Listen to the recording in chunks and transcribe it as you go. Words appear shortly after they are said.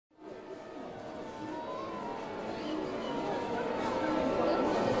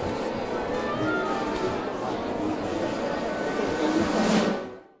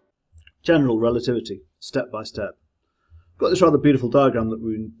general relativity, step by step. I've got this rather beautiful diagram that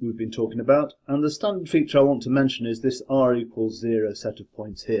we've been talking about, and the standard feature I want to mention is this r equals 0 set of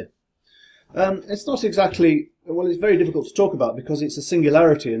points here. It's not exactly, well, it's very difficult to talk about because it's a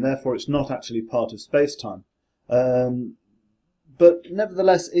singularity and therefore it's not actually part of space-time. But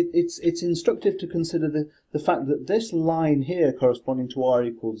nevertheless, it's instructive to consider the fact that this line here corresponding to r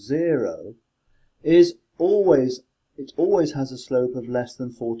equals 0 is always has a slope of less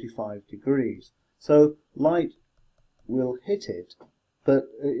than 45 degrees. So light will hit it, but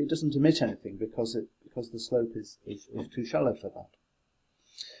it doesn't emit anything because the slope is too shallow for that.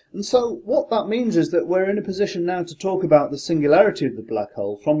 And so what that means is that we're in a position now to talk about the singularity of the black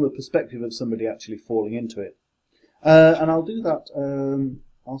hole from the perspective of somebody actually falling into it. And I'll do that,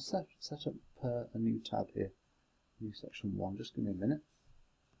 I'll set up a new tab here, new section 1, just give me a minute.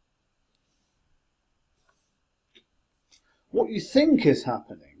 What you think is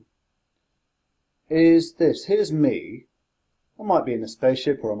happening is this. Here's me. I might be in a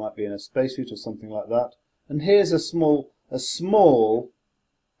spaceship or I might be in a spacesuit or something like that. And here's a small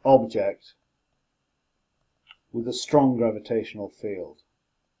object with a strong gravitational field.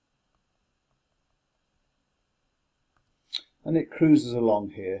 And it cruises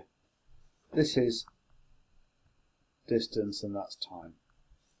along here. This is distance and that's time.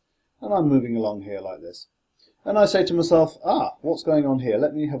 And I'm moving along here like this. And I say to myself, what's going on here?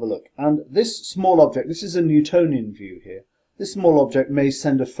 Let me have a look. And this small object, this is a Newtonian view here. This small object may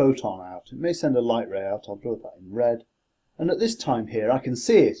send a photon out. It may send a light ray out. I'll draw that in red. And at this time here, I can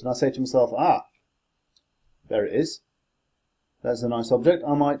see it. And I say to myself, there it is. There's a nice object.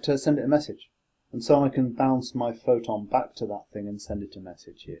 I might send it a message. And so I can bounce my photon back to that thing and send it a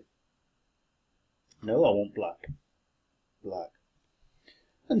message here. No, I want black. Black.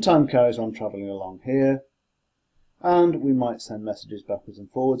 And time carries on travelling along here. And we might send messages backwards and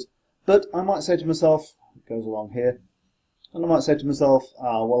forwards. But I might say to myself, it goes along here, and I might say to myself,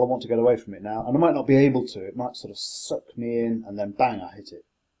 well, I want to get away from it now. And I might not be able to. It might sort of suck me in, and then bang, I hit it.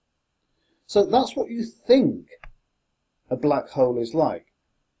 So that's what you think a black hole is like.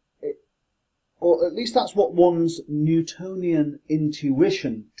 Or at least that's what one's Newtonian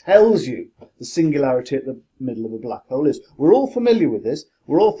intuition tells you the singularity at the middle of a black hole is. We're all familiar with this.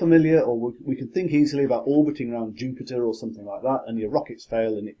 We're all familiar, or we can think easily about orbiting around Jupiter or something like that, and your rockets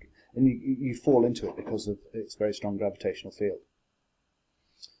fail and you fall into it because of its very strong gravitational field.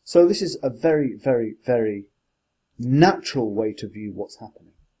 So this is a very, very, very natural way to view what's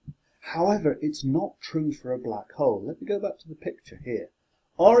happening. However, it's not true for a black hole. Let me go back to the picture here.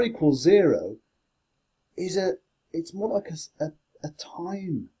 R equals 0 it's more like a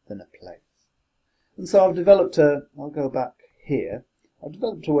time than a place. And so I've developed I'll go back here, I've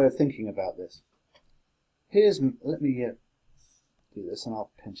developed a way of thinking about this. Let me do this and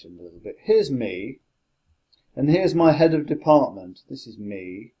I'll pinch it a little bit. Here's me, and here's my head of department. This is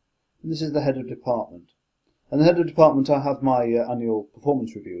me, and this is the head of department. And the head of department, I have my annual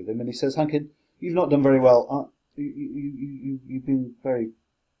performance review with him, and he says, Hankin, you've not done very well. You've been very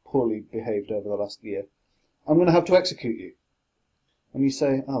poorly behaved over the last year. I'm going to have to execute you. And you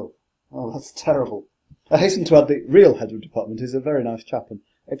say, oh, that's terrible. I hasten to add the real head of department is a very nice chap, and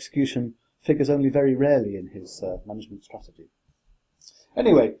execution figures only very rarely in his management strategy.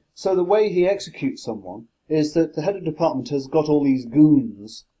 Anyway, so the way he executes someone is that the head of department has got all these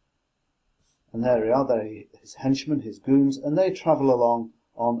goons, and there they are, they're his henchmen, his goons, and they travel along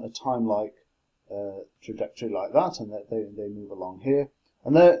on a time-like trajectory like that, and they move along here,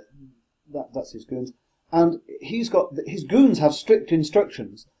 and that's his goons. And he's got his goons have strict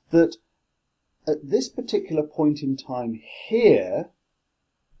instructions that at this particular point in time here,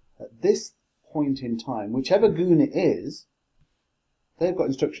 at this point in time, whichever goon it is, they've got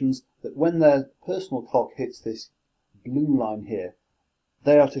instructions that when their personal clock hits this blue line here,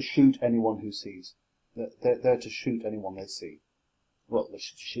 they are to shoot anyone who sees. They're to shoot anyone they see. Well, they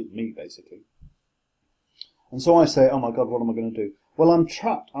should shoot me, basically. And so I say, oh my God, what am I going to do? Well, I'm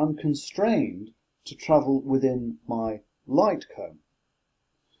trapped, I'm constrained to travel within my light cone.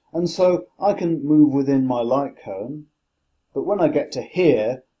 And so I can move within my light cone, but when I get to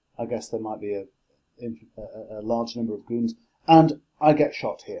here, I guess there might be a large number of goons, and I get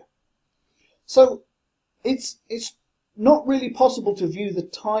shot here. So it's not really possible to view the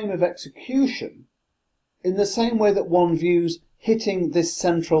time of execution in the same way that one views hitting this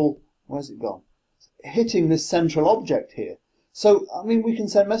central, where's it gone? Hitting this central object here. So, I mean, we can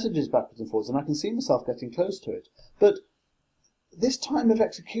send messages backwards and forwards, and I can see myself getting close to it. But this time of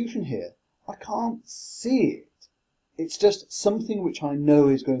execution here, I can't see it. It's just something which I know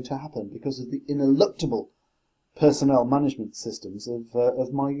is going to happen because of the ineluctable personnel management systems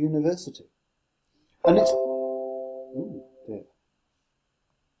of my university. And it's, ooh, dear.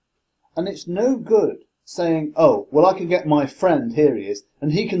 And it's no good saying, oh, well, I can get my friend, here he is,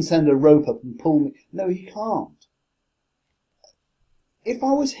 and he can send a rope up and pull me. No, he can't. If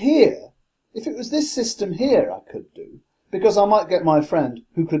I was here, if it was this system here, I could do, because I might get my friend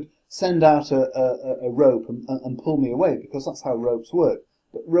who could send out a rope and pull me away, because that's how ropes work.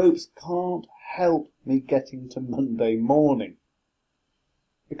 But ropes can't help me getting to Monday morning,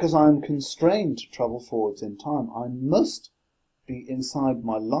 because I'm constrained to travel forwards in time. I must be inside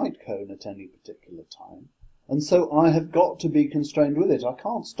my light cone at any particular time, and so I have got to be constrained with it. I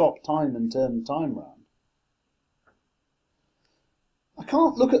can't stop time and turn time round. I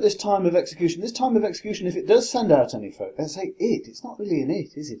can't look at this time of execution. This time of execution, if it does send out any photons, let's say it's not really an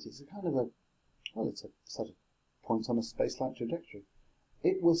it, is it? It's a kind of a, well, it's a set of points on a space-like trajectory.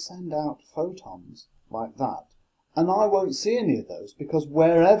 It will send out photons like that, and I won't see any of those, because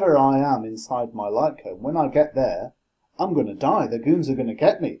wherever I am inside my light cone, when I get there, I'm going to die. The goons are going to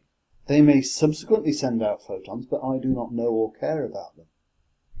get me. They may subsequently send out photons, but I do not know or care about them.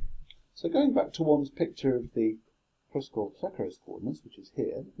 So going back to one's picture of the Kruskal Szekeres coordinates, which is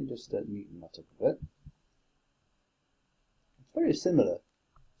here, let me just neaten that up a bit. It's very similar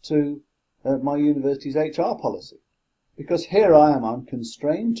to my university's HR policy, because here I am, I'm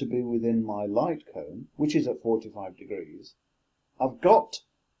constrained to be within my light cone, which is at 45 degrees. I've got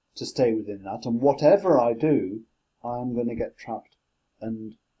to stay within that, and whatever I do, I'm going to get trapped,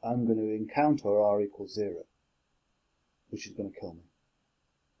 and I'm going to encounter R equals 0, which is going to kill me.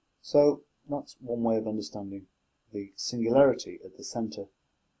 So that's one way of understanding the singularity at the centre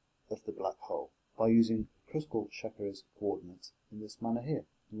of the black hole, by using Kruskal Szekeres coordinates in this manner here.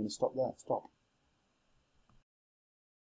 I'm going to stop there. Stop.